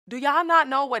Do y'all not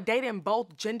know what dating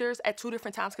both genders at 2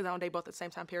 different times, because I don't date both at the same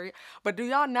time, period. But do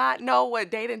y'all not know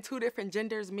what dating 2 different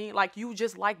genders mean? Like, you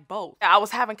just like both. I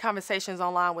was having conversations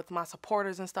online with my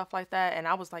supporters and stuff like that, and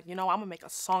I was like, you know, I'm gonna make a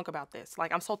song about this.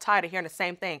 Like, I'm so tired of hearing the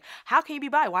same thing. How can you be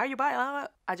bi? Why are you bi?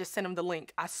 I just sent him the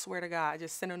link. I swear to God, I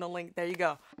just sent him the link. There you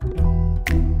go.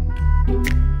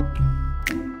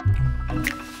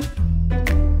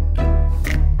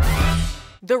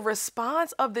 The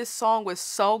response of this song was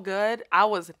so good. I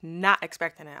was not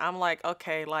expecting it. I'm like,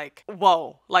 okay, like,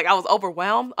 whoa. Like, I was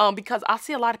overwhelmed because I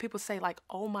see a lot of people say like,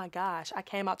 oh my gosh, I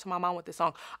came out to my mom with this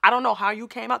song. I don't know how you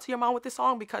came out to your mom with this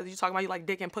song, because you talking about you like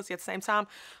dick and pussy at the same time.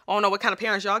 I don't know what kind of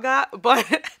parents y'all got, but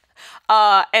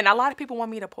and a lot of people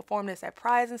want me to perform this at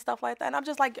Prize and stuff like that. And I'm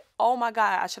just like, oh my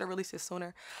God, I should have released it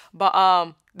sooner.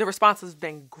 But the response has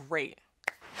been great.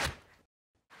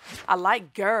 I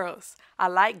like girls. I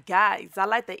like guys. I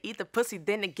like to eat the pussy.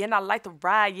 Then again, I like to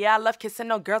ride. Yeah, I love kissing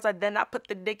no girls. I then I put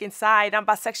the dick inside. I'm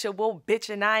bisexual, bitch,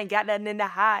 and I ain't got nothing to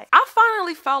hide. I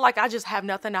finally felt like I just have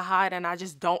nothing to hide and I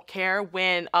just don't care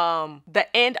when the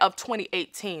end of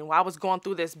 2018, where I was going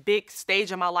through this big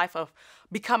stage in my life of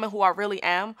becoming who I really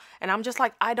am. And I'm just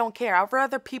like, I don't care. I'd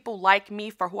rather people like me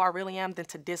for who I really am than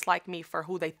to dislike me for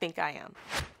who they think I am.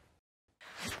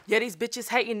 Yeah, these bitches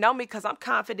hating on me because I'm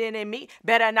confident in me.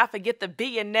 Better not forget the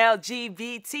B and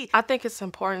LGBT. I think it's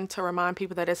important to remind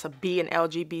people that it's a B and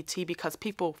LGBT because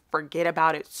people forget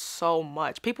about it so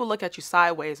much. People look at you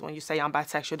sideways when you say I'm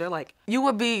bisexual. They're like, you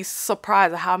would be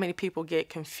surprised at how many people get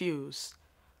confused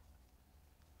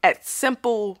at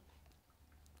simple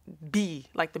B,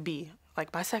 like the B,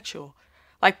 like bisexual.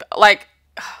 Like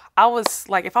I was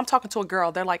like, if I'm talking to a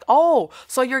girl, they're like, oh,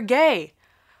 so you're gay.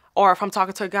 Or if I'm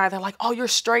talking to a guy, they're like, oh, you're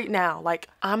straight now. Like,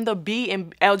 I'm the B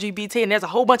in LGBT, and there's a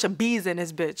whole bunch of B's in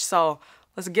this bitch. So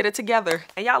let's get it together.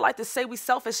 And y'all like to say we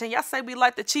selfish, and y'all say we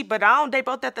like to cheat, but I don't date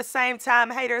both at the same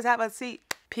time. Haters, have a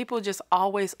seat. People just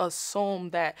always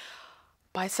assume that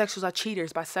bisexuals are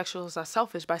cheaters, bisexuals are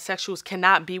selfish, bisexuals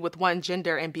cannot be with one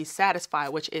gender and be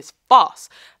satisfied, which is false.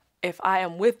 If I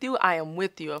am with you, I am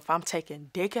with you. If I'm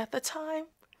taking dick at the time,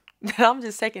 then I'm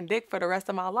just taking dick for the rest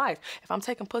of my life. If I'm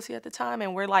taking pussy at the time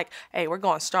and we're like, hey, we're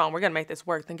going strong, we're gonna make this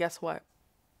work, then guess what?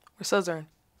 We're scissoring,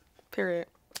 period.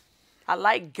 I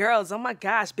like girls, oh my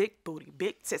gosh, big booty,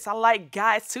 big tits. I like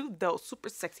guys too though, super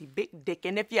sexy, big dick.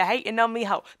 And if you're hating on me,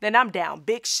 ho, then I'm down,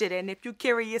 big shit. And if you're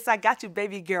curious, I got you,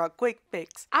 baby girl, quick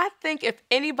fix. I think if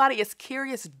anybody is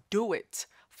curious, do it.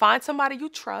 Find somebody you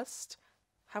trust,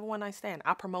 have a one night stand.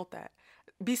 I promote that.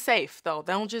 Be safe though,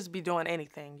 don't just be doing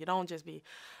anything. You don't just be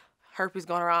herpes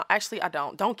going around. Actually, I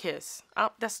don't kiss.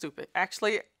 That's stupid.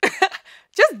 Actually,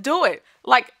 just do it.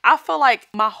 Like, I feel like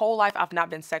my whole life I've not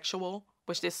been sexual,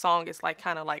 which this song is like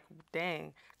kind of like,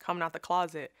 dang, coming out the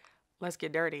closet. Let's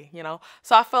get dirty, you know?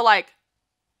 So I feel like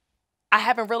I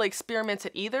haven't really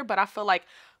experimented either, but I feel like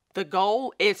the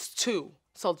goal is to.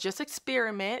 So just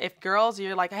experiment. If girls,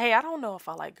 you're like, hey, I don't know if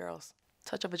I like girls.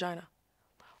 Touch a vagina.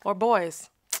 Or boys,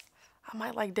 I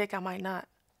might like dick, I might not.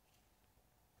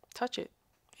 Touch it.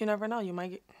 You never know. You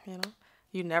might get, you know,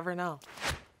 you never know.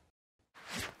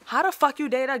 How the fuck you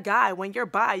date a guy when you're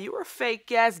bi? You a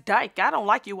fake ass dyke. I don't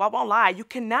like you. I won't lie. You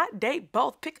cannot date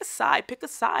both. Pick a side. Pick a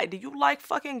side. Do you like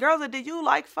fucking girls or do you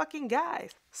like fucking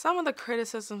guys? Some of the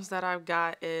criticisms that I've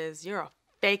got is you're a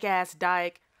fake ass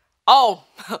dyke. Oh,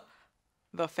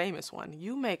 the famous one.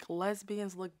 You make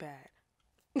lesbians look bad.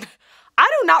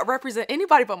 I do not represent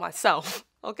anybody but myself.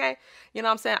 Okay? You know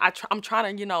what I'm saying? I'm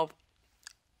trying to, you know,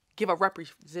 give a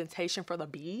representation for the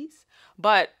bees,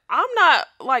 but I'm not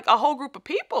like a whole group of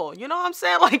people. You know what I'm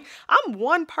saying? Like, I'm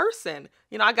one person.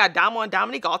 You know, I got Domo and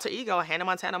Dominique, Alter Ego, Hannah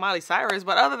Montana, Miley Cyrus,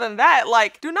 but other than that,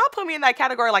 like, do not put me in that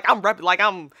category like I'm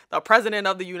the president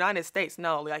of the United States.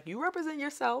 No, like, you represent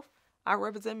yourself. I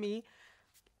represent me.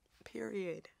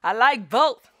 Period. I like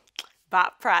both.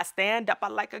 Bop, price, stand up. I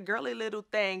like a girly little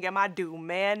thing. Am I do,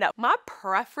 man? Up. My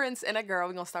preference in a girl,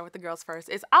 we're gonna start with the girls first,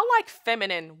 is I like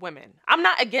feminine women. I'm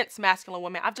not against masculine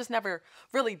women. I've just never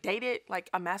really dated like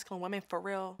a masculine woman for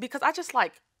real because I just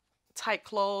like tight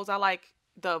clothes. I like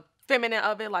the feminine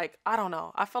of it. Like, I don't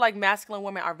know. I feel like masculine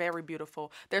women are very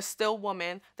beautiful. They're still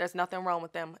women. There's nothing wrong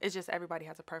with them. It's just everybody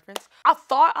has a preference. I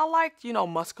thought I liked, you know,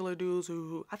 muscular dudes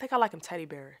who, I think I like him teddy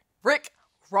bear. Rick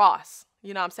Ross.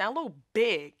 You know what I'm saying? A little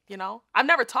big, you know? I've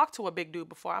never talked to a big dude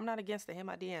before. I'm not against it. Hit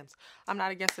my DMs. I'm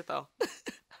not against it, though.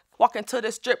 Walk into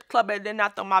the strip club and then I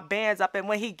throw my bands up. And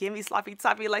when he give me sloppy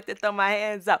toppy, like to throw my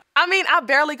hands up. I mean, I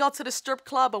barely go to the strip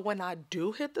club. But when I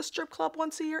do hit the strip club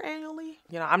once a year annually,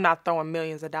 you know, I'm not throwing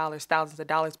millions of dollars, thousands of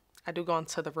dollars. I do go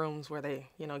into the rooms where they,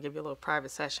 you know, give you a little private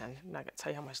session. I'm not gonna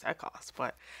tell you how much that costs,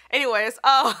 but anyways,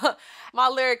 my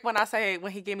lyric when I say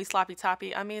when he gave me sloppy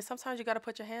toppy, I mean sometimes you gotta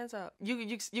put your hands up.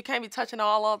 You can't be touching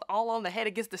all on the head.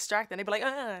 It gets distracting. They be like,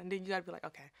 and then you gotta be like,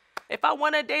 okay. If I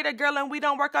want to date a girl and we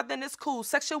don't work out, then it's cool.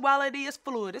 Sexuality is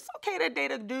fluid. It's okay to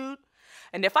date a dude.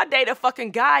 And if I date a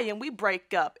fucking guy and we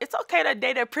break up, it's okay to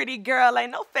date a pretty girl.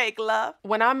 Ain't no fake love.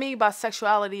 When I mean by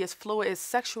sexuality is fluid, is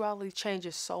sexuality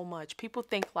changes so much. People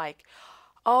think like,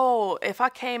 oh, if I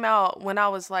came out when I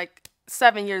was like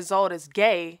 7 years old as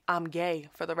gay, I'm gay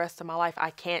for the rest of my life.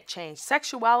 I can't change.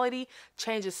 Sexuality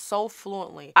changes so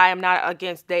fluently. I am not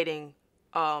against dating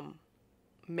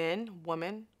men,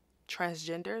 women,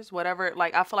 transgenders, whatever.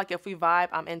 Like, I feel like if we vibe,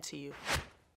 I'm into you.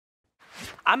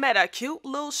 I met a cute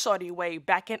little shorty way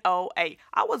back in '08.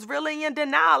 I was really in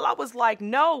denial. I was like,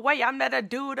 no way. I met a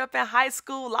dude up in high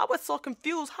school. I was so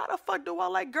confused. How the fuck do I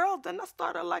like girls? Then I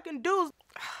started liking dudes.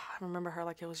 I remember her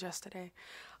like it was yesterday.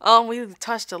 We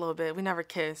touched a little bit. We never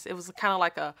kissed. It was kind of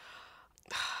like a,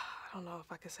 I don't know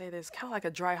if I could say this, kind of like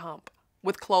a dry hump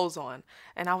with clothes on.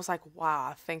 And I was like, wow,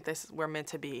 I think we're meant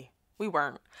to be. We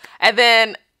weren't. And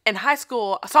then in high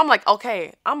school, so I'm like,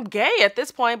 okay, I'm gay at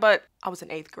this point, but I was in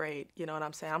 8th grade, you know what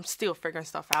I'm saying? I'm still figuring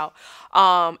stuff out.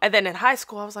 And then in high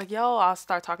school, I was like, yo, I'll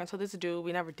start talking to this dude.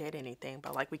 We never did anything,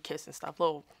 but like we kissed and stuff,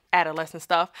 little adolescent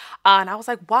stuff. And I was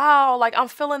like, wow, like I'm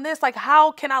feeling this. Like,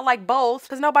 how can I like both?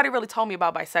 Because nobody really told me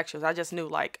about bisexuals. I just knew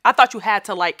like, I thought you had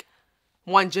to like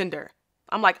one gender.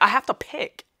 I'm like, I have to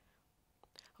pick.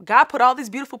 God put all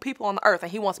these beautiful people on the earth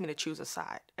and he wants me to choose a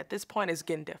side. At this point, it's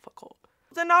getting difficult.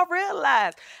 And I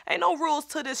realized ain't no rules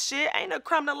to this shit. Ain't a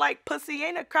crime to like pussy.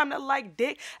 Ain't a crime to like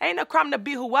dick. Ain't a crime to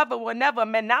be whoever, whenever.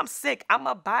 Man, I'm sick. I'm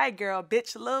a bi girl,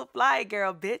 bitch. Little fly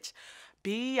girl, bitch.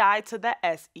 B-I to the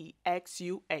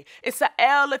S-E-X-U-A. It's a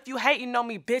L if you hating on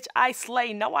me, bitch. I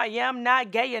slay. No, I am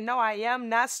not gay, and no, I am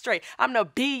not straight. I'm the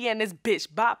B in this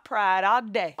bitch. By pride all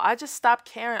day. I just stopped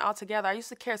caring altogether. I used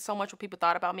to care so much what people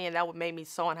thought about me, and that would make me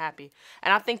so unhappy.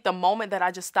 And I think the moment that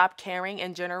I just stopped caring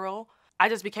in general, I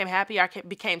just became happy. I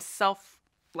became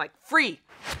free.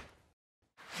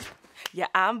 Yeah,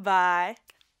 I'm bi,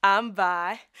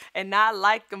 and I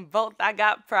like them both. I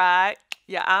got pride.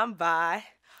 Yeah, I'm bi.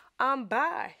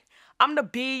 I'm the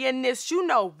B in this, you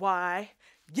know why.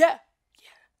 Yeah.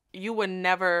 You would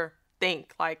never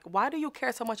think, like, why do you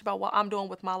care so much about what I'm doing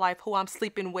with my life, who I'm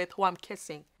sleeping with, who I'm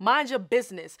kissing? Mind your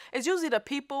business. It's usually the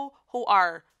people who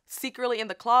are secretly in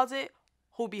the closet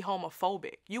who be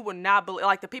homophobic. You would not believe,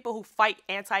 like the people who fight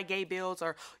anti-gay bills,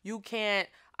 or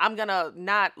I'm gonna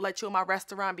not let you in my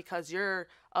restaurant because you're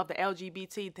of the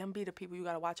LGBT. Them be the people you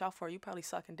gotta watch out for. You probably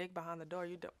sucking dick behind the door.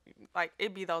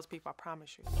 It be those people, I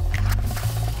promise you.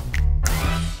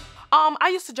 I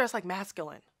used to dress like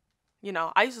masculine. You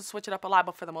know, I used to switch it up a lot,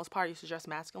 but for the most part, I used to dress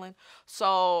masculine.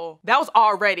 So that was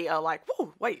already a like,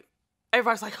 whoa, wait.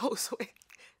 Everybody's like, oh, so is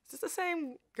this the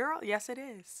same girl? Yes, it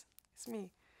is. It's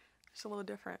me. It's a little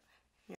different.